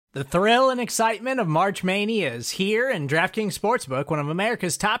The thrill and excitement of March Mania is here, and DraftKings Sportsbook, one of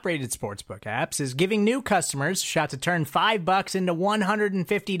America's top-rated sportsbook apps, is giving new customers a shot to turn $5 into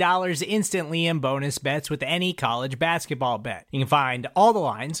 $150 instantly in bonus bets with any college basketball bet. You can find all the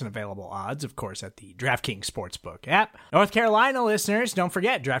lines and available odds, of course, at the DraftKings Sportsbook app. North Carolina listeners, don't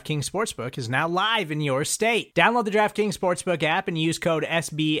forget, DraftKings Sportsbook is now live in your state. Download the DraftKings Sportsbook app and use code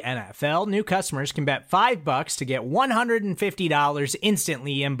SBNFL. New customers can bet $5 to get $150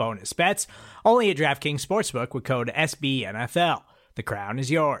 instantly in bonus bets, only at DraftKings Sportsbook with code SBNFL. The crown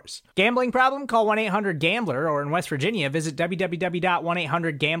is yours. Gambling problem? Call 1-800-GAMBLER, or in West Virginia, visit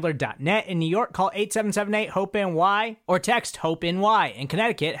www.1800gambler.net. In New York, call 877-8-HOPE-NY or text HOPE-NY. In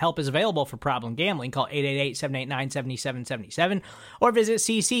Connecticut, help is available for problem gambling. Call 888-789-7777 or visit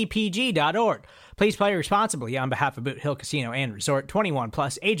ccpg.org. Please play responsibly on behalf of Boot Hill Casino and Resort. 21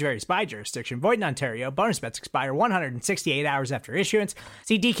 plus, age varies by jurisdiction. Void in Ontario. Bonus bets expire 168 hours after issuance.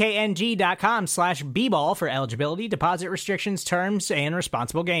 See dkng.com/bball for eligibility, deposit restrictions, terms, and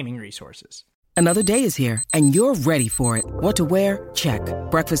responsible gaming resources. Another day is here, and you're ready for it. What to wear? Check.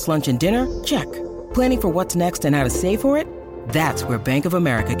 Breakfast, lunch, and dinner? Check. Planning for what's next and how to save for it? That's where Bank of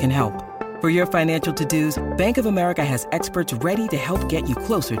America can help. For your financial to-dos, Bank of America has experts ready to help get you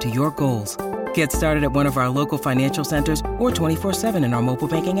closer to your goals. Get started at one of our local financial centers or 24/7 in our mobile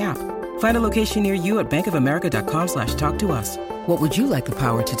banking app. Find a location near you at bankofamerica.com/talktous. What would you like the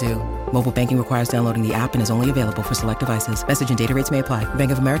power to do? Mobile banking requires downloading the app and is only available for select devices. Message and data rates may apply.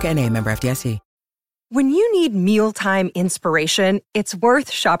 Bank of America N.A., member FDIC. When you need mealtime inspiration, it's worth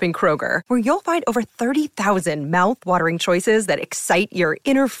shopping Kroger, where you'll find over 30,000 mouth-watering choices that excite your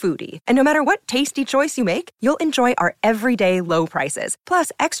inner foodie. And no matter what tasty choice you make, you'll enjoy our everyday low prices,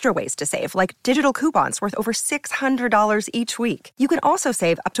 plus extra ways to save, like digital coupons worth over $600 each week. You can also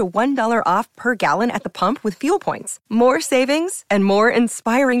save up to $1 off per gallon at the pump with fuel points. More savings and more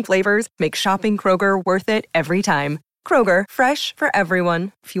inspiring flavors make shopping Kroger worth it every time. Kroger, fresh for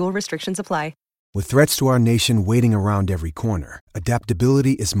everyone. Fuel restrictions apply. With threats to our nation waiting around every corner,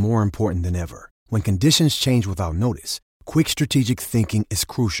 adaptability is more important than ever. When conditions change without notice, quick strategic thinking is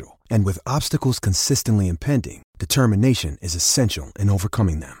crucial. And with obstacles consistently impending, determination is essential in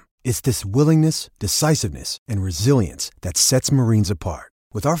overcoming them. It's this willingness, decisiveness, and resilience that sets Marines apart.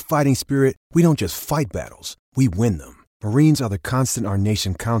 With our fighting spirit, we don't just fight battles, we win them. Marines are the constant our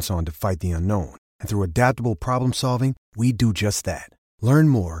nation counts on to fight the unknown. And through adaptable problem solving, we do just that. Learn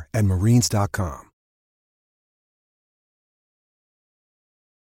more at marines.com.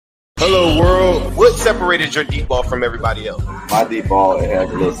 Hello, world. What separated your deep ball from everybody else? My deep ball, it has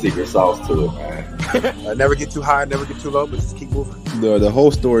a little secret sauce to it, man. Never get too high, never get too low, but just keep moving. The whole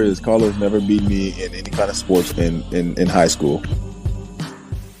story is Carlos never beat me in any kind of sports in high school.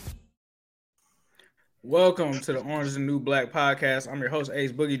 Welcome to the Orange is the New Black podcast. I'm your host,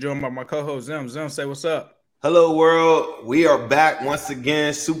 Ace Boogie, joined by my co-host, Zim. Zim, say what's up. Hello, world. We are back once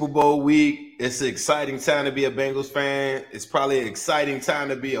again, Super Bowl week. It's an exciting time to be a Bengals fan. It's probably an exciting time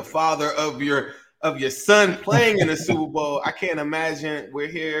to be a father of your son playing in the Super Bowl. I can't imagine. We're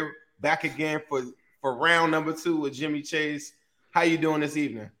here back again for round number 2 with Jimmy Chase. How you doing this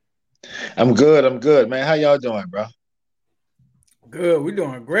evening? I'm good, man. How y'all doing, bro? Good. We're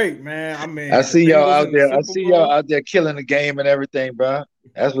doing great, man. I see y'all out there. I see y'all out there killing the game and everything, bro.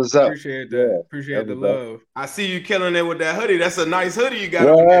 That's what's up. Appreciate that. Yeah, appreciate the love. I see you killing it with that hoodie. That's a nice hoodie you got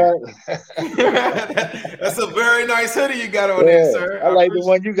on there. That's a very nice hoodie you got on there, sir. I like the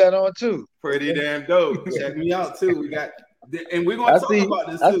one you got on too. Pretty damn dope. Check me out too. We got, and we're gonna talk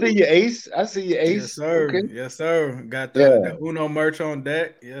about this too. I see your Ace. Yes, sir. Okay. Yes, sir. Got the Uno merch on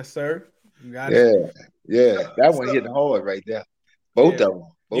deck. Yes, sir. Got it. Yeah. That one hit hard right there. Both of them.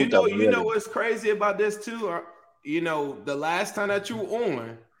 You know what's crazy about this too? The last time that you were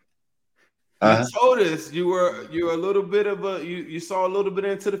on, you told us you were a little bit of you saw a little bit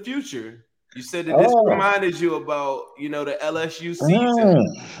into the future. You said that this reminded you about the LSU season,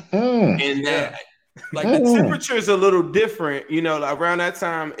 and that the temperature is a little different. Around that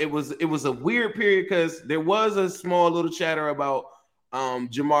time it was a weird period because there was a small little chatter about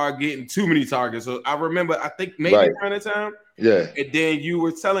Ja'Marr getting too many targets. So I remember, I think maybe around that time. Yeah. And then you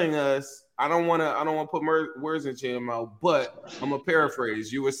were telling us, I don't want to put words into your mouth, but I'm gonna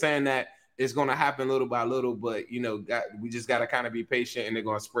paraphrase. You were saying that it's gonna happen little by little, but we just gotta kind of be patient, and they're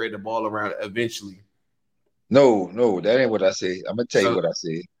gonna spread the ball around eventually. No, that ain't what I say. I'm gonna tell you what I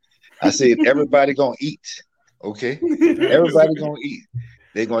said. I said everybody gonna eat. Okay, everybody gonna eat.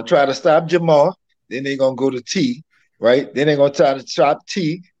 They're gonna try to stop Ja'Marr, then they're gonna go to T, right? Then they're gonna try to stop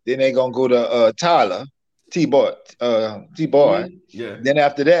T. Then they're gonna go to Tyler. T-Boy. Yeah. Then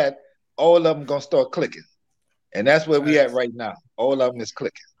after that, all of them gonna start clicking, and that's where we at right now. All of them is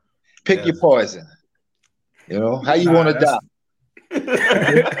clicking. Pick your poison. You know, how you want to die.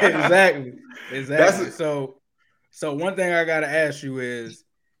 Exactly. So one thing I gotta ask you is,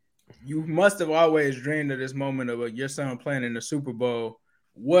 you must have always dreamed of this moment of your son playing in the Super Bowl.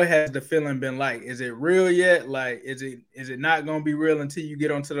 What has the feeling been like? Is it real yet? Like, is it not gonna be real until you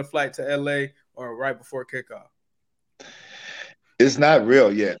get onto the flight to LA or right before kickoff? It's not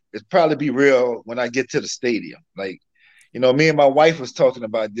real yet. It's probably be real when I get to the stadium. Like, you know, me and my wife was talking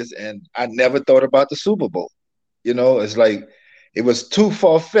about this, and I never thought about the Super Bowl. You know, it's like it was too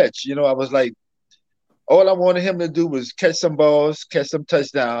far-fetched. You know, I was like, all I wanted him to do was catch some balls, catch some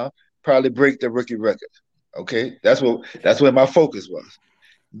touchdown, probably break the rookie record. Okay, that's where my focus was.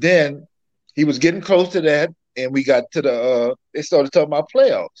 Then he was getting close to that, and we got to they started talking about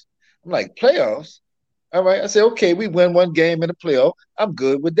playoffs. I'm like, playoffs? All right. I said, okay, we win one game in the playoff. I'm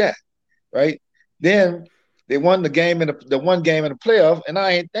good with that, right? Then they won the one game in the playoff, and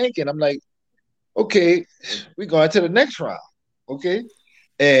I ain't thinking. I'm like, okay, we're going to the next round, okay?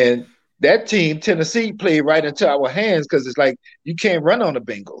 And that team, Tennessee, played right into our hands because it's like you can't run on the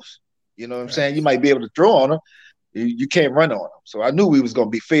Bengals. You know what I'm saying? You might be able to throw on them. You can't run on them. So I knew we was going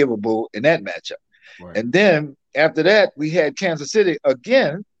to be favorable in that matchup. Right. And then after that, we had Kansas City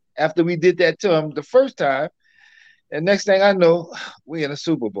again after we did that to them the first time. And next thing I know, we in a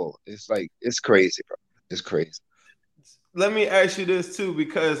Super Bowl. It's like, it's crazy, bro. It's crazy. Let me ask you this too,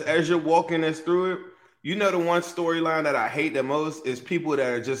 because as you're walking us through it, you know, the one storyline that I hate the most is people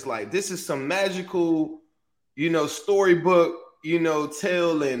that are just like, this is some magical, you know, storybook, you know,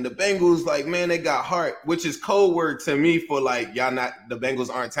 tale, and the Bengals, like, man, they got heart, which is code word to me for like, y'all not, the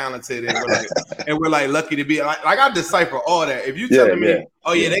Bengals aren't talented, and we're like lucky to be like I decipher all that. If you telling me,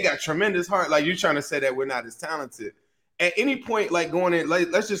 oh yeah, they got tremendous heart, like you trying to say that we're not as talented. At any point, like going in,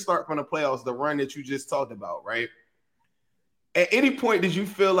 like, let's just start from the playoffs, the run that you just talked about, right? At any point, did you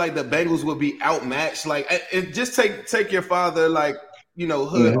feel like the Bengals would be outmatched? Like, just take your father, like, you know,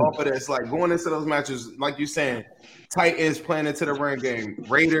 hood off of this, like going into those matches, like you're saying, Titans playing into the run game,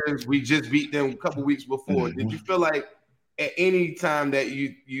 Raiders, we just beat them a couple weeks before. Did you feel like at any time that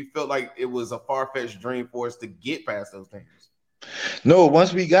you felt like it was a far-fetched dream for us to get past those things? No,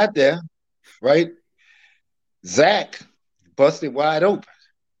 once we got there, right, Zach busted wide open,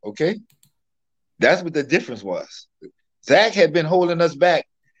 okay? That's what the difference was. Zach had been holding us back.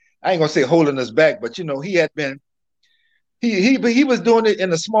 I ain't gonna say holding us back, but you know, he had been he was doing it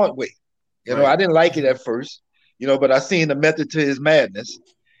in a smart way. You know, I didn't like it at first, you know, but I seen the method to his madness.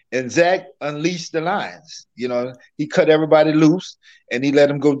 And Zach unleashed the lines. You know, he cut everybody loose and he let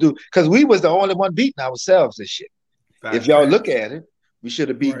them go do, because we was the only one beating ourselves and shit. If y'all look at it, we should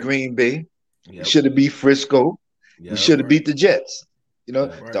have beat Green Bay. We should have beat Frisco. We should have beat the Jets. You know,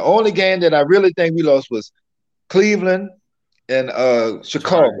 the only game that I really think we lost was Cleveland and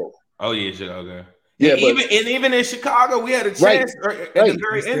Chicago. Oh yeah, Chicago. Yeah, even in Chicago, we had a chance at the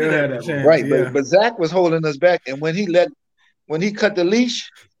very end of that. Right, but Zach was holding us back, and when he cut the leash,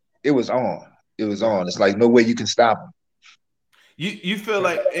 it was on. It was on. It's like no way you can stop him. You feel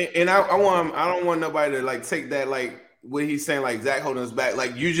like, and I don't want nobody to like take that like what he's saying, like Zach holding us back.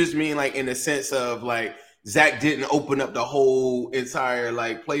 Like you just mean like in the sense of like Zach didn't open up the whole entire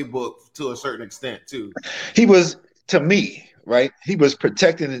like playbook to a certain extent too. He was, to me, right? He was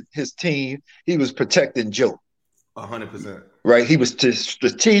protecting his team. He was protecting Joe. 100%. Right? He was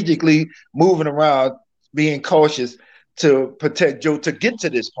strategically moving around, being cautious to protect Joe to get to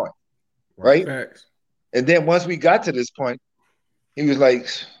this point. Right? Facts. And then once we got to this point, he was like,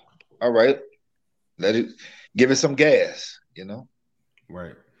 all right, give it some gas, you know?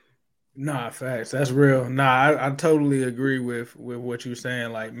 Right. Nah, facts. That's real. Nah, I totally agree with what you're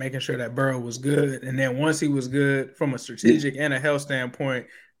saying, like making sure that Burrow was good. And then once he was good from a strategic and a health standpoint,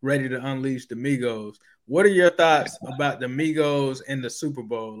 ready to unleash the Migos. What are your thoughts about the Migos in the Super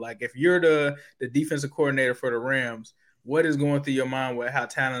Bowl? Like if you're the defensive coordinator for the Rams, what is going through your mind with how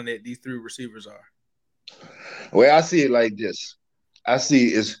talented these three receivers are? Well, I see it like this. I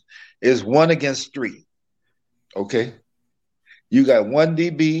see is 1 against 3. Okay. You got 1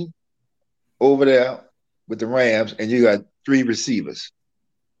 DB over there with the Rams, and you got 3 receivers.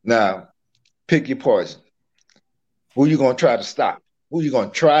 Now, pick your poison. Who you gonna try to stop?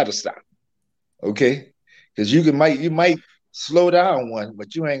 Okay, because you might slow down one,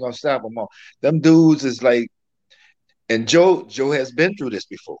 but you ain't gonna stop them all. Them dudes is like, and Joe has been through this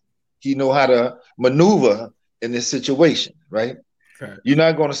before. He know how to maneuver in this situation, right? Okay. You're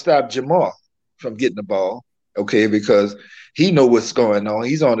not gonna stop Jamar from getting the ball, okay, because he know what's going on.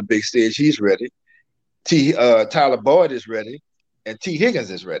 He's on the big stage. He's ready. Tyler Boyd is ready, and T. Higgins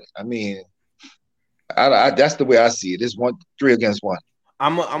is ready. I mean, that's the way I see it. It's 3 against 1.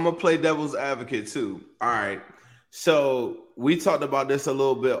 I'm gonna play devil's advocate too. All right. So we talked about this a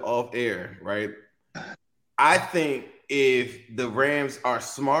little bit off air, right? I think if the Rams are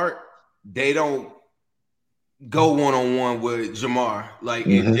smart, they don't go one-on-one with Jamar like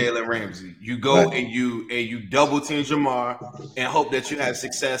in Jalen Ramsey. You go and you double team Jamar and hope that you have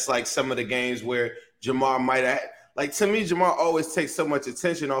success, like some of the games where Jamar might have. Like, to me, Jamar always takes so much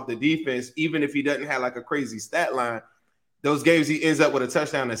attention off the defense, even if he doesn't have like a crazy stat line. Those games he ends up with a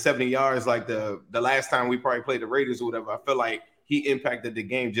touchdown at 70 yards, like the last time we probably played the Raiders or whatever. I feel like he impacted the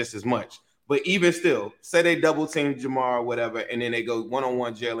game just as much. But even still, say they double team Jamar or whatever, and then they go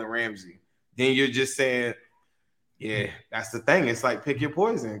one-on-one Jalen Ramsey. Then you're just saying, yeah, that's the thing. It's like pick your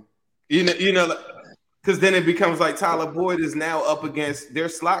poison. You know, because then it becomes like Tyler Boyd is now up against their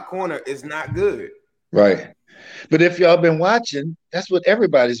slot corner is not good. Right. But if y'all been watching, that's what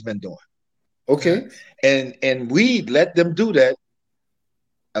everybody's been doing. Okay. And we let them do that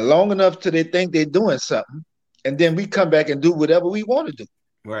long enough till they think they're doing something. And then we come back and do whatever we want to do.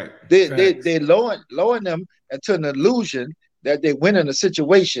 Right. They lowering them into an illusion that they win in a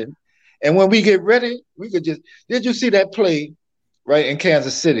situation. And when we get ready, we could just – did you see that play right in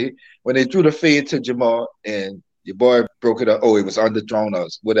Kansas City when they threw the fade to Jamar and your boy broke it up? Oh, it was underthrown or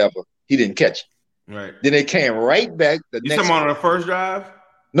whatever. He didn't catch it. Right. Then they came right back. You talking about on the first drive?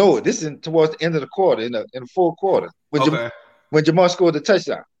 No, this is towards the end of the quarter, in the fourth quarter. When Jamar scored the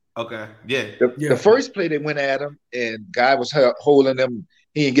touchdown. Okay, yeah. The first play they went at him, and guy was holding him.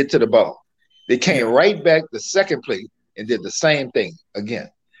 He didn't get to the ball. They came right back the second play and did the same thing again.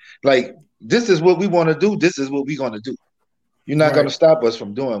 Like, this is what we want to do. This is what we're going to do. You're not going to stop us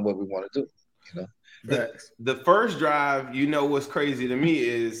from doing what we want to do. You know? The first drive, you know what's crazy to me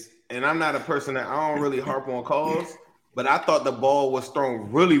is, and I'm not a person that I don't really harp on calls, but I thought the ball was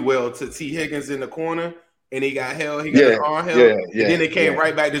thrown really well to T. Higgins in the corner, and he got held. He got an arm held. And then it came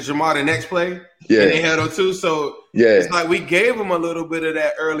right back to Jamar the next play, and they held him too. So it's like we gave him a little bit of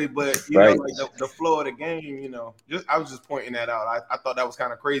that early, but you know, like the flow of the game, you know, I was just pointing that out. I thought that was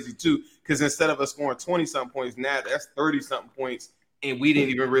kind of crazy too, because instead of us scoring 20-something points, now that's 30-something points, and we didn't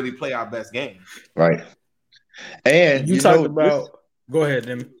even really play our best game. Right. And you talked about – go ahead,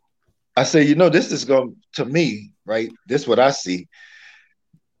 Demi. I say, you know, this is going to me, right? This is what I see.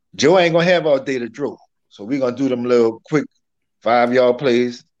 Joe ain't going to have all day to throw. So we're going to do them little quick 5-yard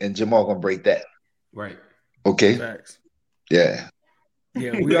plays, and Jamal going to break that. Right. Okay? Facts. Yeah.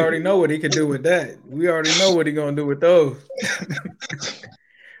 Yeah, we already know what he can do with that. We already know what he going to do with those.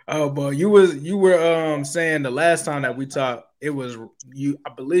 Oh, but you were saying the last time that we talked, it was I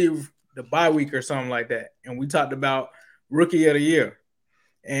believe the bye week or something like that. And we talked about Rookie of the Year.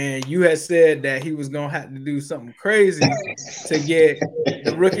 And you had said that he was going to have to do something crazy to get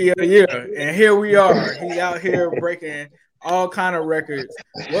the Rookie of the Year. And here we are. He's out here breaking all kind of records.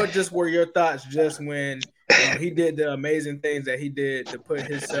 What just were your thoughts just when he did the amazing things that he did to put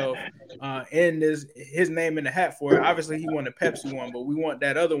himself in his name in the hat for it? Obviously, he won the Pepsi one, but we want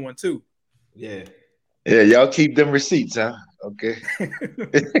that other one too. Yeah. Yeah, y'all keep them receipts, huh? Okay.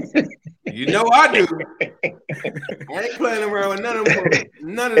 You know I do. I ain't playing around with none of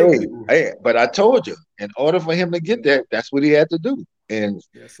them people. Hey, but I told you, in order for him to get that, that's what he had to do. And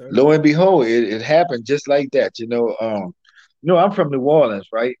lo and behold, it happened just like that. You know, I'm from New Orleans,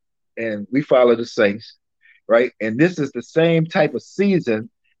 right? And we follow the Saints, right? And this is the same type of season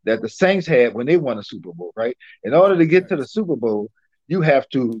that the Saints had when they won the Super Bowl, right? In order to get to the Super Bowl, you have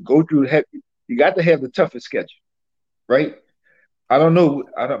to go through you got to have the toughest schedule, right? I don't know.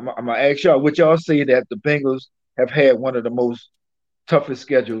 I'm going to ask y'all what y'all say that the Bengals have had one of the most toughest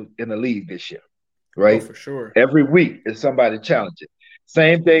schedules in the league this year, right? Oh, for sure. Every week is somebody challenging.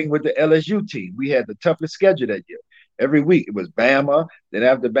 Same thing with the LSU team. We had the toughest schedule that year. Every week it was Bama. Then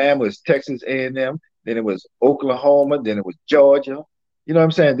after Bama it was Texas A&M. Then it was Oklahoma. Then it was Georgia. You know what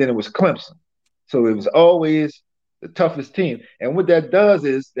I'm saying? Then it was Clemson. So it was always the toughest team. And what that does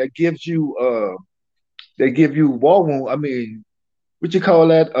is that gives you wall wound. I mean, what you call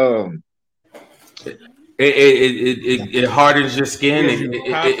that? It hardens your skin.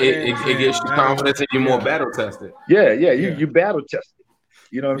 It gives you confidence, and you're more battle tested. Yeah. You battle tested.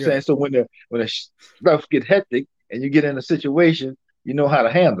 You know what I'm saying? So when the stuff get hectic and you get in a situation, you know how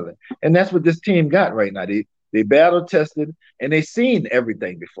to handle it. And that's what this team got right now. They battle tested and they seen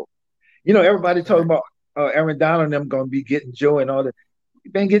everything before. You know, everybody talking about Aaron Donald and them going to be getting Joe and all that.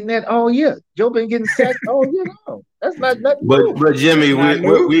 You've been getting that all year. Joe been getting sacked all year long. That's not nothing. But Jimmy,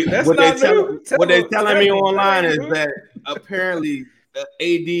 what they telling me online is that apparently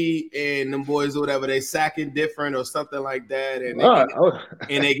AD and them boys or whatever, they sacking different or something like that, and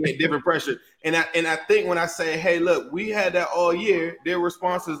they get different pressure. And I think when I say, hey, look, we had that all year, their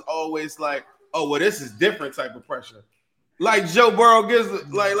response is always like, oh, well, this is different type of pressure. Like Joe Burrow gives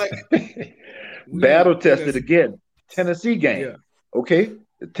like battle tested again. Tennessee game. Yeah. Okay.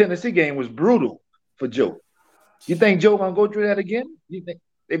 The Tennessee game was brutal for Joe. You think Joe gonna go through that again? You think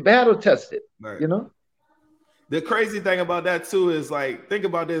they battle tested, right. You know? The crazy thing about that too is like, think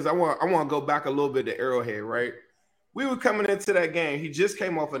about this. I want to go back a little bit to Arrowhead, right? We were coming into that game. He just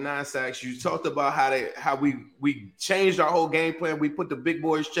came off of 9 sacks. You talked about how we changed our whole game plan. We put the big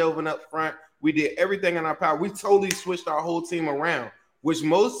boys shelving up front. We did everything in our power. We totally switched our whole team around, which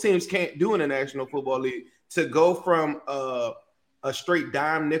most teams can't do in the National Football League, to go from a straight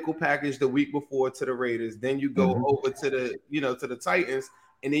dime nickel package the week before to the Raiders. Then you go over to the Titans,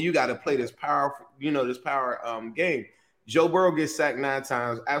 and then you got to play this power game. Joe Burrow gets sacked 9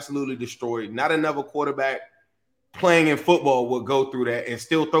 times, absolutely destroyed. Not another quarterback playing in football will go through that and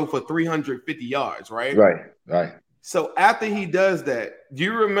still throw for 350 yards, right? Right. So after he does that, do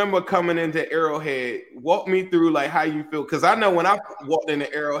you remember coming into Arrowhead? Walk me through like how you feel, because I know when I walked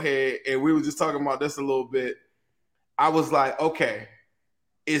into Arrowhead and we were just talking about this a little bit, I was like, okay,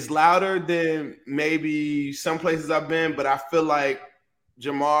 it's louder than maybe some places I've been, but I feel like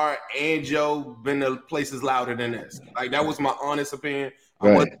Jamar and Joe been to places louder than this. Like, that was my honest opinion.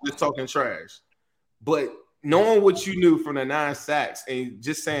 I wasn't just talking trash. But knowing what you knew from the 9 sacks and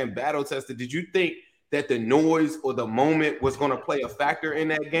just saying battle tested, did you think that the noise or the moment was going to play a factor in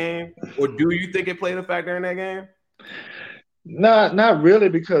that game? Or do you think it played a factor in that game? Not really,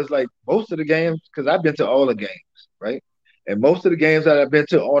 because like most of the games, because I've been to all the games, right? And most of the games that I've been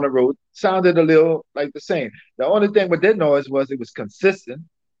to on the road sounded a little like the same. The only thing with that noise was it was consistent,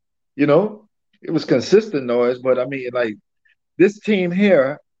 you know? It was consistent noise, but I mean, like, this team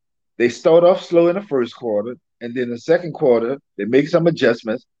here, they start off slow in the first quarter, and then the second quarter, they make some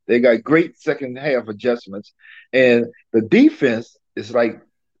adjustments. They got great second half adjustments. And the defense is like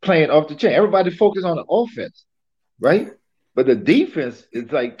playing off the chain. Everybody focus on the offense, right? But the defense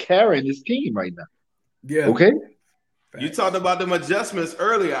is like carrying this team right now. Yeah. Okay? You talked about them adjustments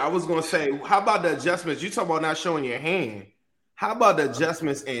earlier. I was going to say, how about the adjustments? You talk about not showing your hand. How about the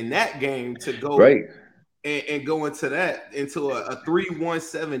adjustments in that game to go and go into a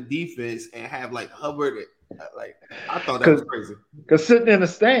 3-1-7 defense and have like Hubbard? Like, I thought that was crazy. Because sitting in the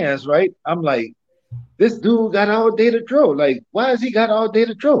stands, right, I'm like, this dude got all day to throw. Like, why has he got all day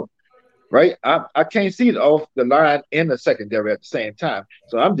to throw? Right? I can't see it off the line in the secondary at the same time.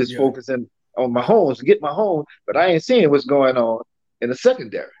 So I'm just focusing on my homes to get my home, but I ain't seeing what's going on in the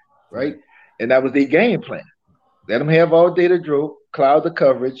secondary, right? And that was their game plan. Let them have all day to throw, cloud the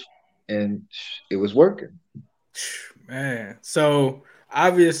coverage, and it was working. Man, so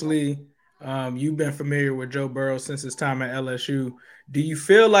obviously you've been familiar with Joe Burrow since his time at LSU. Do you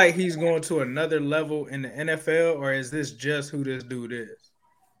feel like he's going to another level in the NFL, or is this just who this dude is?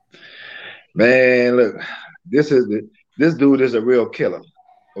 Man, look, this dude is a real killer,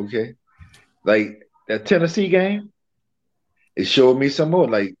 okay? Like, that Tennessee game, it showed me some more.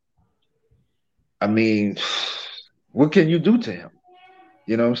 Like, I mean, what can you do to him?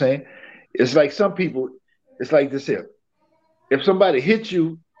 You know what I'm saying? It's like some people, it's like this here. If somebody hits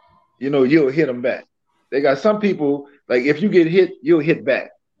you, you know, you'll hit them back. They got some people, like, if you get hit, you'll hit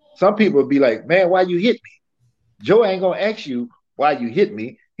back. Some people will be like, man, why you hit me? Joe ain't going to ask you why you hit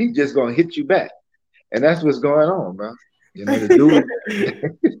me. He's just going to hit you back. And that's what's going on, bro. You know, the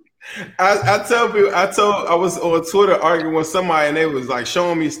dude. I was on Twitter arguing with somebody, and they was like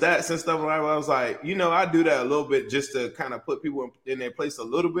showing me stats and stuff like that. I was like, you know, I do that a little bit just to kind of put people in their place a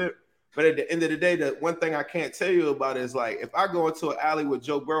little bit. But at the end of the day, the one thing I can't tell you about is, like, if I go into an alley with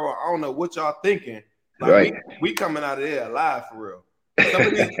Joe Burrow, I don't know what y'all thinking. Like, we coming out of there alive for real.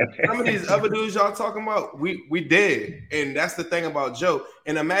 Some of these other dudes y'all talking about, we dead. And that's the thing about Joe.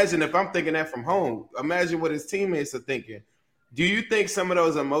 And imagine if I'm thinking that from home. Imagine what his teammates are thinking. Do you think some of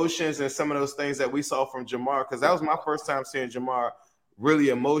those emotions and some of those things that we saw from Jamar, because that was my first time seeing Jamar really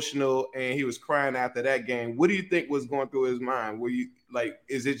emotional, and he was crying after that game. What do you think was going through his mind? Were you like,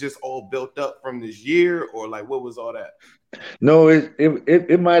 is it just all built up from this year, or like, what was all that? No,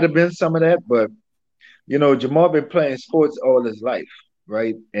 it might have been some of that, but you know, Jamar been playing sports all his life,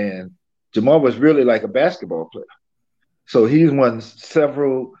 right? And Jamar was really like a basketball player. So he's won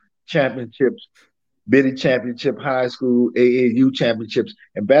several championships, Biddy championship, high school, AAU championships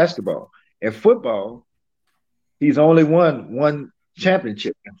in basketball. In football, he's only won one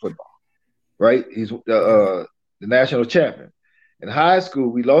championship in football, right? He's the national champion. In high school,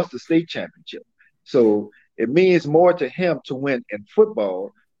 we lost the state championship. So it means more to him to win in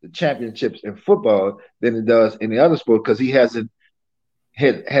football, the championships in football, than it does in the other sport because he hasn't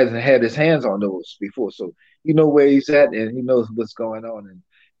had his hands on those before. So he knows where he's at and he knows what's going on. And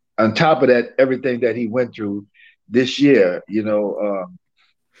on top of that, everything that he went through this year,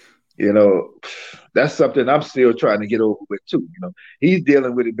 that's something I'm still trying to get over with too. He's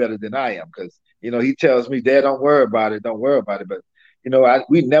dealing with it better than I am because he tells me, "Dad, don't worry about it, don't worry about it." But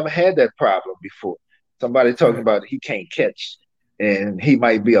we never had that problem before. Somebody talking about he can't catch and he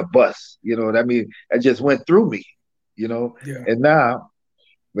might be a bust. You know what I mean? It just went through me. And now,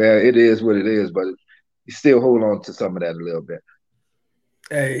 well, it is what it is. But you still hold on to some of that a little bit.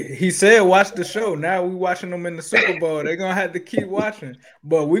 Hey, he said watch the show. Now we watching them in the Super Bowl. They're gonna have to keep watching.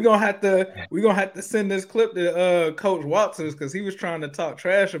 But we're gonna have to send this clip to Coach Walters because he was trying to talk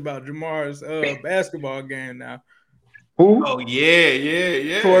trash about Jamar's basketball game now. Who? Oh,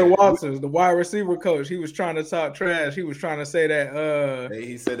 yeah. Troy Walters, the wide receiver coach. He was trying to talk trash. He was trying to say that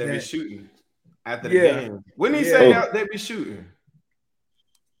he said they be shooting after the game. When he say they be shooting?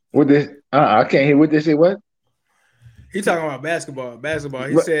 What this? I can't hear what they say. What? He talking about basketball.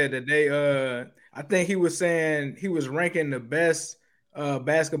 He said that they I think he was saying he was ranking the best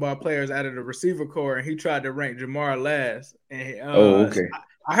basketball players out of the receiver core, and he tried to rank Jamar last. And okay.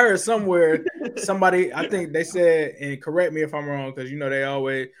 I heard somewhere somebody, I think they said, and correct me if I'm wrong, because they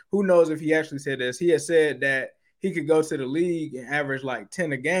always, who knows if he actually said this. He had said that he could go to the league and average like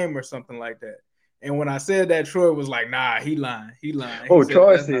 10 a game or something like that. And when I said that, Troy was like, "Nah, he lying. Oh,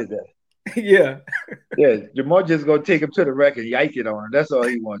 Troy said that. Yeah. Jamar just gonna take him to the record, yike it on him. That's all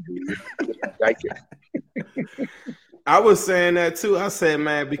he want to do. Yike it. I was saying that too. I said,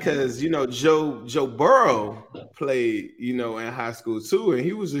 man, because Joe Burrow played, in high school too, and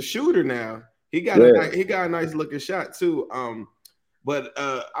he was a shooter. Now he got a nice looking shot too. But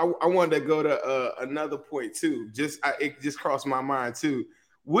I wanted to go to another point too. It just crossed my mind too.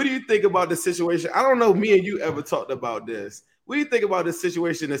 What do you think about the situation? I don't know. Me and you ever talked about this. What do you think about the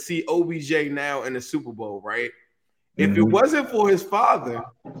situation to see OBJ now in the Super Bowl, right? If it wasn't for his father,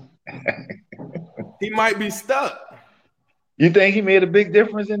 he might be stuck. You think he made a big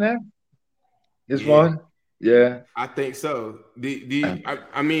difference in that? His fun? Yeah. I think so.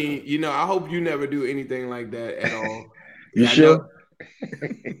 I mean, I hope you never do anything like that at all. You sure?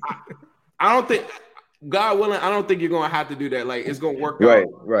 I don't think, God willing, I don't think you're going to have to do that. Like, it's going to work out.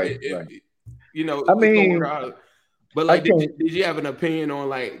 Right. I mean, but like, did you have an opinion on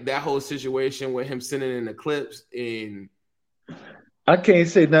like that whole situation with him sending in the clips? And I can't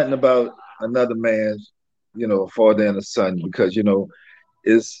say nothing about another man's, father and a son because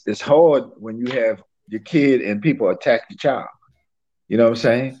it's hard when you have your kid and people attack the child. You know what I'm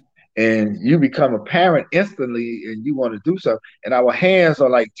saying? And you become a parent instantly, and you want to do something. And our hands are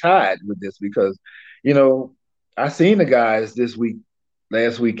like tied with this because, I seen the guys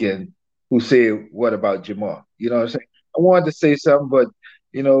last weekend, who said, "What about Jamar?" You know what I'm saying? I wanted to say something, but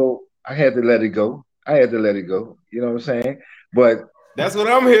I had to let it go. You know what I'm saying? But that's what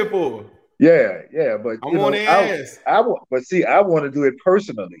I'm here for. Yeah. But I'm on the ass. I want to do it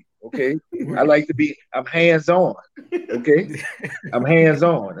personally. Okay, I'm hands on. Okay, I'm hands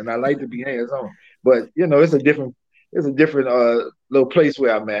on, and I like to be hands on. But it's a different little place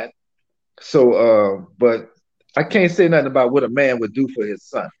where I'm at. So, but I can't say nothing about what a man would do for his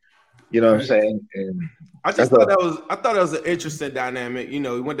son. You know what I'm saying? And I thought that was an interesting dynamic. He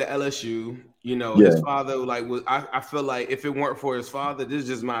went to LSU. His father I feel like if it weren't for his father, this is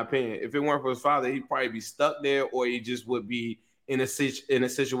just my opinion. If it weren't for his father, he'd probably be stuck there, or he just would be in a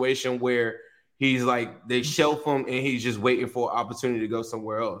situation where he's like they shelf him and he's just waiting for an opportunity to go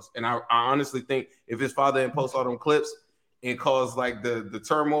somewhere else. And I honestly think if his father didn't post all them clips and cause like the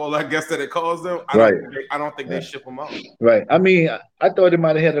turmoil, I guess, that it caused them, I don't think they ship him out. Right. I mean, I thought it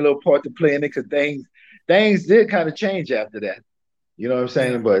might have had a little part to play in it because things did kind of change after that. You know what I'm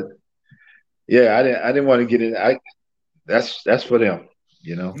saying? Yeah. But yeah, I didn't want to get in. That's for them.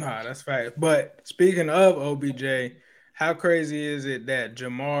 Nah, that's fact. But speaking of OBJ, how crazy is it that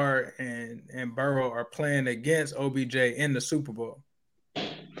Jamar and Burrow are playing against OBJ in the Super Bowl?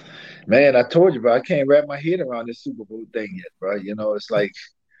 Man, I told you, bro, I can't wrap my head around this Super Bowl thing yet, bro. It's like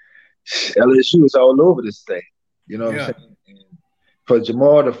LSU is all over this thing. You know what I'm saying? And for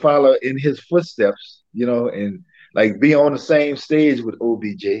Jamar to follow in his footsteps, and like be on the same stage with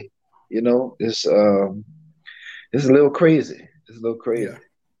OBJ, it's a little crazy. It's a little crazy.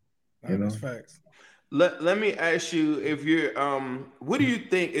 Yeah. That's facts. Let me ask you if you're what do you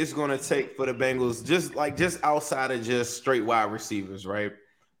think it's going to take for the Bengals just outside of just straight wide receivers, right?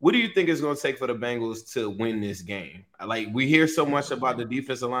 What do you think it's going to take for the Bengals to win this game? Like, we hear so much about the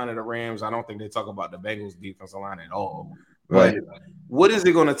defensive line of the Rams. I don't think they talk about the Bengals defensive line at all. Right. But what is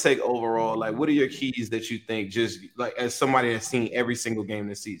it going to take overall? Like, what are your keys that you think, just like as somebody that's seen every single game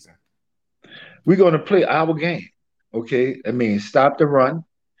this season? We're going to play our game. Okay. I mean, stop the run,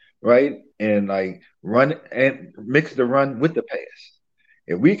 right? And like run and mix the run with the pass.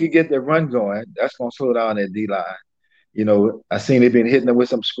 If we could get the run going, that's going to slow down that D line. You know, I seen they've been hitting them with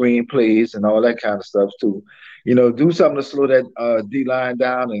some screen plays and all that kind of stuff too. You know, do something to slow that D line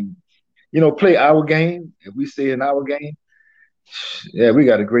down and, you know, play our game. If we stay in our game, yeah, we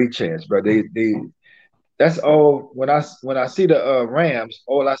got a great chance, bro. That's all. When I see the Rams,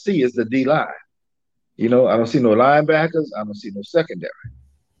 all I see is the D line. You know, I don't see no linebackers. I don't see no secondary.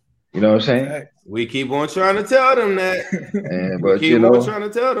 You know what I'm saying? We keep on trying to tell them that. But keep on trying to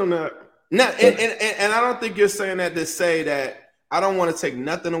tell them that. No, and I don't think you're saying that to say that I don't want to take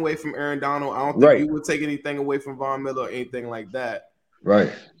nothing away from Aaron Donald. I don't think you would take anything away from Von Miller or anything like that. Right.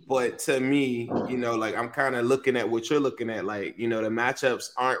 But to me, you know, like I'm kind of looking at what you're looking at. Like, you know, the matchups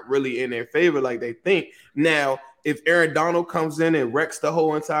aren't really in their favor like they think. Now, if Aaron Donald comes in and wrecks the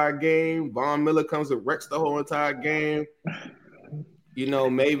whole entire game, Von Miller comes and wrecks the whole entire game, you know,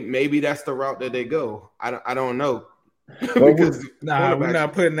 maybe that's the route that they go. I don't know. Because we're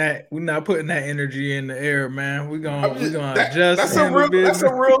not putting that energy in the air, man. We're gonna adjust. That's a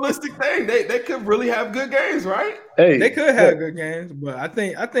realistic thing. They could really have good games, right? Hey, they could have good games, but I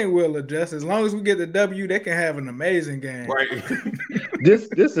think we'll adjust. As long as we get the W, they can have an amazing game. Right.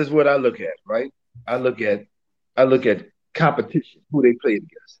 This is what I look at, right? I look at competition, who they played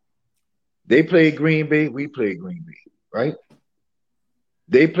against. They played Green Bay, we played Green Bay, right?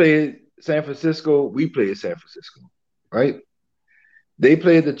 They played San Francisco, we played San Francisco. Right? They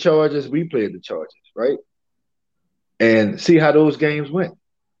played the Chargers, we played the Chargers, right? And see how those games went,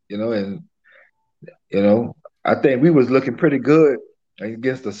 you know, and, you know, I think we was looking pretty good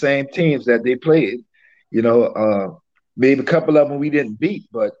against the same teams that they played, you know, maybe a couple of them we didn't beat,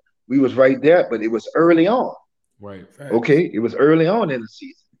 but we was right there, but it was early on. Right. Okay? It was early on in the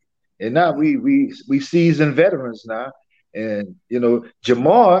season. And now we seasoned veterans now. And, you know,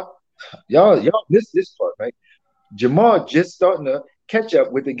 Jamar, y'all missed this part, right? Jamar just starting to catch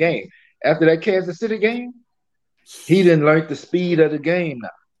up with the game. After that Kansas City game, he didn't learn the speed of the game now.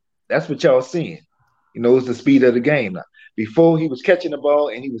 That's what y'all seeing. He knows the speed of the game now. Before he was catching the ball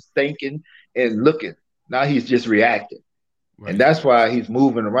and he was thinking and looking. Now he's just reacting. Right. And that's why he's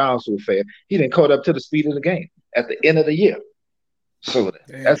moving around so fast. He didn't caught up to the speed of the game at the end of the year. So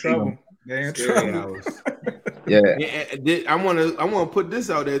that's trouble. They're in trouble. Yeah. I want to put this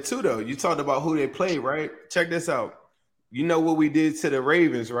out there too, though. You talked about who they played, right? Check this out. You know what we did to the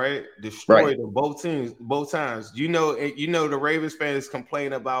Ravens, right? Destroyed them, both teams, both times. You know the Ravens fans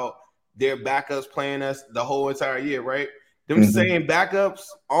complain about their backups playing us the whole entire year, right? Them same backups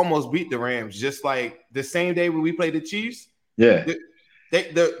almost beat the Rams, just like the same day when we played the Chiefs. Yeah.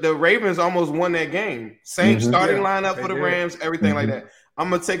 The Ravens almost won that game. Same starting lineup for the Rams, everything like that. I'm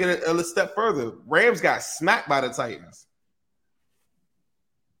going to take it a step further. Rams got smacked by the Titans.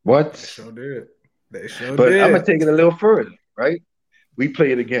 What? They sure did. But I'm going to take it a little further, right? We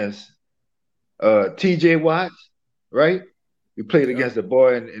played against T.J. Watt, right? We played against the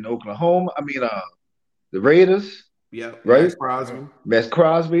boy in Oklahoma. I mean, the Raiders. Yeah, right? Max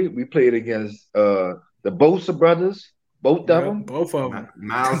Crosby. We played against the Bosa brothers, both of them. Both of them.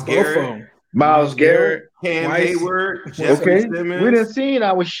 Miles Garrett. Miles Garrett, Cam Hayward, okay. Simmons. We didn't see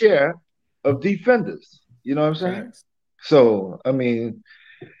our share of defenders. You know what I'm saying? Right. So, I mean,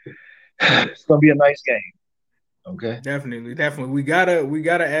 it's gonna be a nice game. Okay. Definitely. We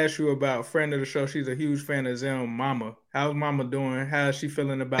gotta ask you about friend of the show. She's a huge fan of Zim, Mama. How's Mama doing? How's she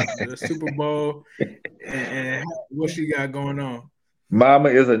feeling about the Super Bowl and what she got going on? Mama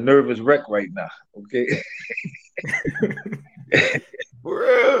is a nervous wreck right now. Okay.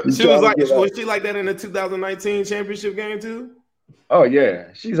 She was she like that in the 2019 championship game too? Oh yeah,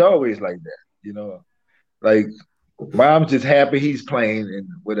 she's always like that. You know, like Mom's just happy he's playing and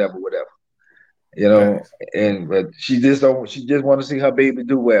whatever. You know, but she just want to see her baby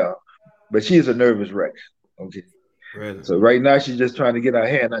do well. But she's a nervous wreck. Okay. Really? So right now she's just trying to get her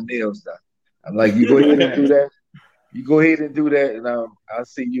hair and her nails done. I'm like, you go ahead and do that. You go ahead and do that, and I'll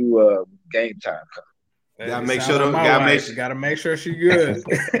see you game time come. Gotta make sure she good.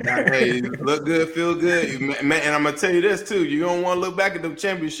 Hey, look good, feel good, man. And I'm gonna tell you this too: you don't want to look back at the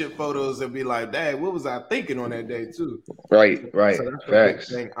championship photos and be like, "Dad, what was I thinking on that day?" Too. Right. So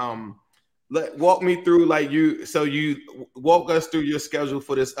facts. Walk me through you walk us through your schedule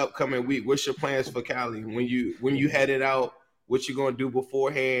for this upcoming week. What's your plans for Cali when you headed out? what you're gonna do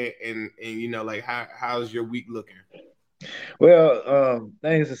beforehand, and you know, like how's your week looking? Well,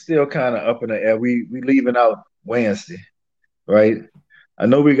 things are still kind of up in the air. We leaving out Wednesday, right? I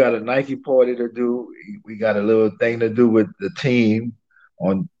know we got a Nike party to do. We got a little thing to do with the team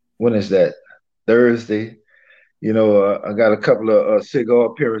on when is that? Thursday. You know, I got a couple of cigar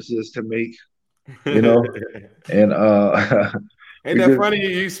appearances to make. You know, and ain't that funny?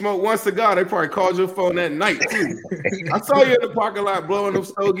 You smoke one cigar, they probably called your phone that night too. I saw you in the parking lot blowing them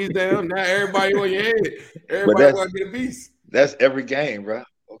stogies down. Now everybody on your head. Everybody want to get a piece. That's every game, bro.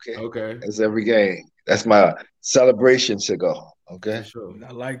 Okay. That's every game. That's my celebration cigar. Okay. Sure.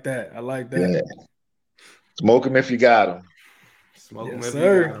 I like that. Yeah. Smoke them if you got them. Smoke them if you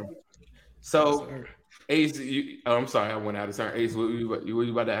got them. So, Ace, I'm sorry, I went out of turn. Ace, what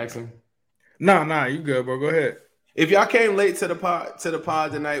you about to ask him? Nah, you good, bro. Go ahead. If y'all came late to the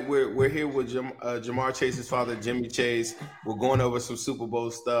pod tonight, we're here with Ja'Marr Chase's father, Jimmy Chase. We're going over some Super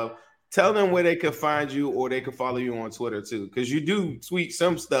Bowl stuff. Tell them where they can find you, or they can follow you on Twitter too, because you do tweet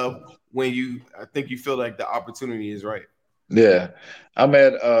some stuff when I think you feel like the opportunity is right. Yeah, I'm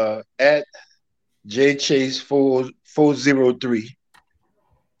at jchase403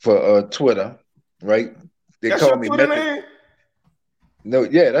 for Twitter, right? That's call me Twitter name? No,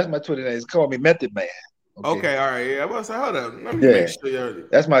 yeah, that's my Twitter name. It's called me Method Man. Okay, all right. Yeah, I was like, hold up. Let me make sure.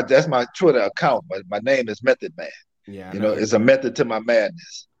 That's my Twitter account, but my name is Method Man. Yeah, you know, it's a method to my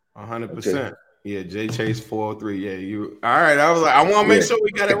madness. 100%. Yeah, J Chase 403. Yeah, you. All right. I was like, I want to make sure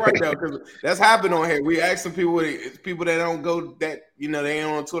we got it right now, because that's happened on here. We ask some people that don't go that, you know, they ain't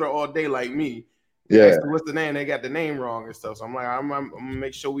on Twitter all day like me. Yeah. What's the name? They got the name wrong and stuff. So I'm like, I'm gonna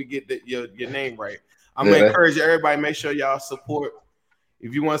make sure we get your name right. I'm gonna encourage everybody. Make sure y'all support.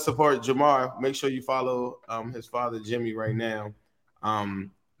 If you want to support Ja'Marr, make sure you follow his father Jimmy right now. I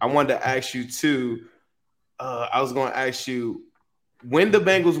wanted to ask you too. I was going to ask you, when the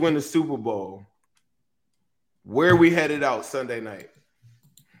Bengals win the Super Bowl, where are we headed out Sunday night?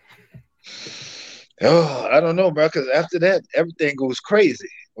 Oh, I don't know, bro. Because after that, everything goes crazy.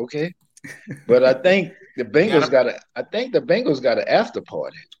 Okay, but I think the Bengals got an after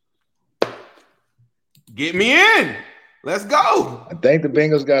party. Get me in. Let's go. I think the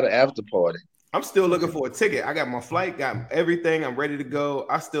Bengals got an after party. I'm still looking for a ticket. I got my flight, got everything. I'm ready to go.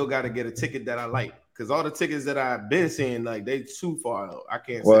 I still got to get a ticket that I like, because all the tickets that I've been seeing, like, they too far out. I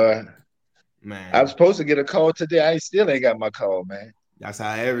can't. Well, man, I was supposed to get a call today. I still ain't got my call, man. That's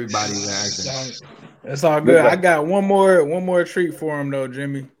how everybody's acting. That's all good. I got one more treat for him though,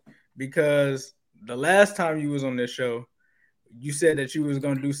 Jimmy, because the last time you was on this show, you said that you was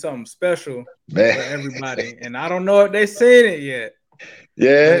gonna do something special for everybody, and I don't know if they seen it yet.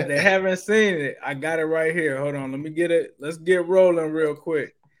 Yeah, if they haven't seen it. I got it right here. Hold on, let me get it. Let's get rolling real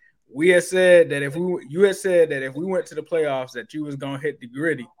quick. You had said that if we went to the playoffs, that you was gonna hit the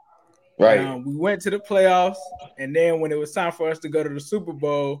gritty. Right. We went to the playoffs, and then when it was time for us to go to the Super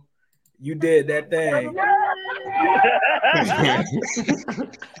Bowl, you did that thing.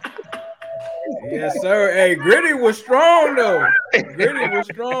 Yes, sir. Hey, Gritty was strong though. Chase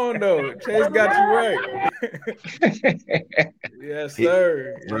got you right. Yes,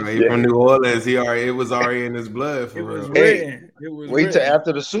 sir. He's from New Orleans. It was already in his blood. It was written. Wait till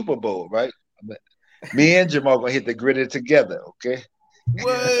after the Super Bowl, right? Me and Jamal gonna hit the Gritty together, okay? What?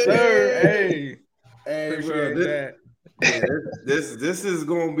 Yes, sir. Hey, bro, this is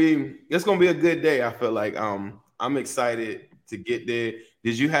gonna be a good day. I feel like I'm excited to get there.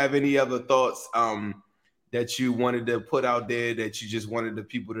 Did you have any other thoughts that you wanted to put out there, that you just wanted the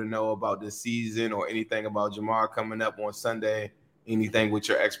people to know about this season, or anything about Ja'Marr coming up on Sunday? Anything with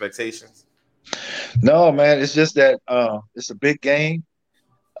your expectations? No, man. It's just that it's a big game.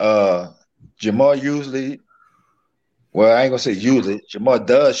 Ja'Marr usually, well, I ain't gonna say usually, Ja'Marr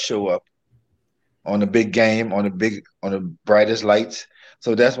does show up on the big game, on the brightest lights.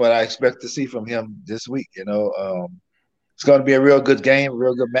 So that's what I expect to see from him this week. You know, it's going to be a real good game, a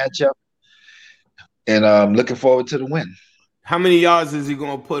real good matchup, and I'm looking forward to the win. How many yards is he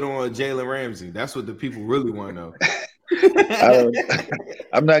going to put on Jalen Ramsey? That's what the people really want to know.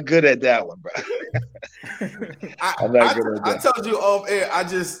 I'm not good at that one, bro. I'm not good at that. I told you off air. I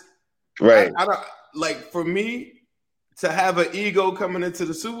don't like, for me to have an ego coming into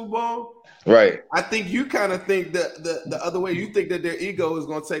the Super Bowl. Right. I think you kind of think the other way. You think that their ego is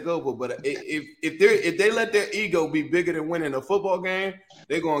going to take over, but if they let their ego be bigger than winning a football game,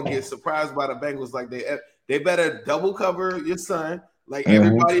 they're going to get surprised by the Bengals. Like they better double cover your son, like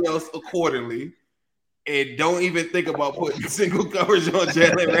everybody else, accordingly. and don't even think about putting single coverage on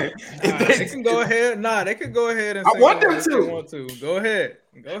Jalen, man. They can go ahead. They could go ahead and I want them to. Want to. Go ahead.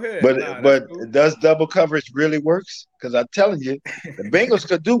 But cool. Does double coverage really works? Because I'm telling you, the Bengals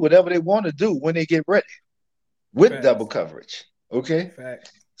could do whatever they want to do when they get ready with double coverage. Okay.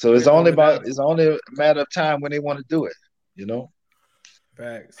 Facts. So it's only a matter of time when they want to do it, you know?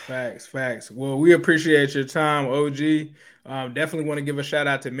 Facts. Well, we appreciate your time, OG. Definitely want to give a shout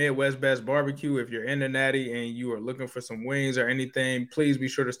out to Midwest Best Barbecue. If you're in the Natty and you are looking for some wings or anything, please be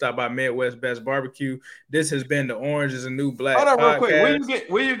sure to stop by Midwest Best Barbecue. This has been the Orange is a New Black. Hold on, podcast. Real quick.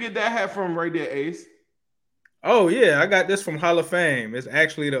 Where you get that hat from right there, Ace? Oh yeah, I got this from Hall of Fame. It's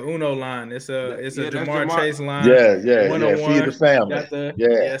actually the Uno line. It's a Jamar Chase line. Yeah. Feed the family.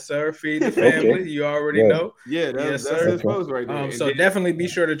 Yes, sir. Feed the family. Okay. You already know. Yeah, that's his post right there. So definitely be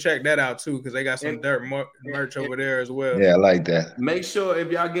sure to check that out too, because they got some dirt merch over there as well. Yeah, I like that. Make sure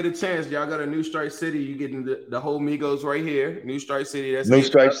if y'all get a chance, y'all got a New Stripe City. You getting the whole Migos right here. New Stripe City. That's New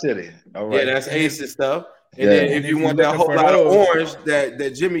Stripe City. All right. Yeah, that's Ace's stuff. And then if you want that whole lot of orange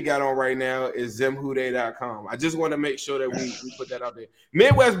that Jimmy got on right now is zemhude.com. I just want to make sure that we put that out there.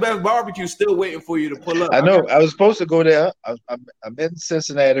 Midwest Best Barbecue still waiting for you to pull up. I know. I was supposed to go there. I'm in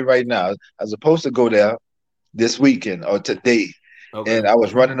Cincinnati right now. I was supposed to go there this weekend or today. Okay. And I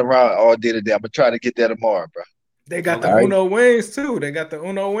was running around all day today. I'm going to try to get there tomorrow, bro. They got the Uno wings too. They got the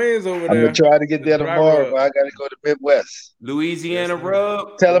Uno wings over there. I'm gonna try to get there tomorrow, but I gotta go to Midwest. Louisiana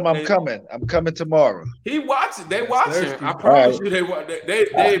rub. Tell him I'm coming. I'm coming tomorrow. He watching. They watching. I promise you,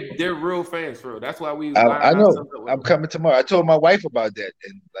 they're real fans for real. That's why we. I know. I'm coming tomorrow. I told my wife about that,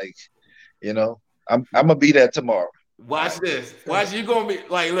 and I'm gonna be there tomorrow. Watch this. Watch, you gonna be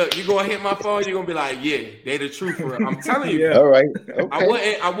like, look, you gonna hit my phone, you're gonna be like, yeah, they the truth for real. I'm telling you. All right.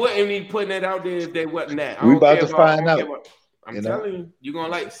 Okay. I wouldn't be putting it out there if they wasn't that. We about to find out. I'm telling you, you're gonna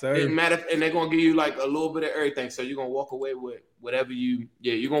like it matter, and they're gonna give you like a little bit of everything. So you're gonna walk away with whatever you're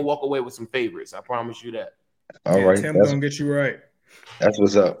gonna walk away with some favorites. I promise you that. All right. Tim's gonna get you right. That's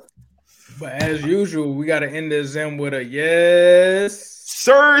what's up. But as usual, we gotta end this in with a yes.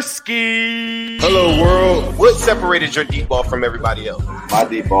 Sirski. Hello, world. What separated your deep ball from everybody else? My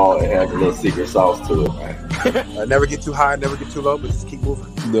deep ball, it has a little secret sauce to it, man. Never get too high, never get too low, but just keep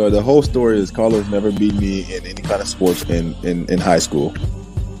moving. The whole story is Carlos never beat me in any kind of sports in high school.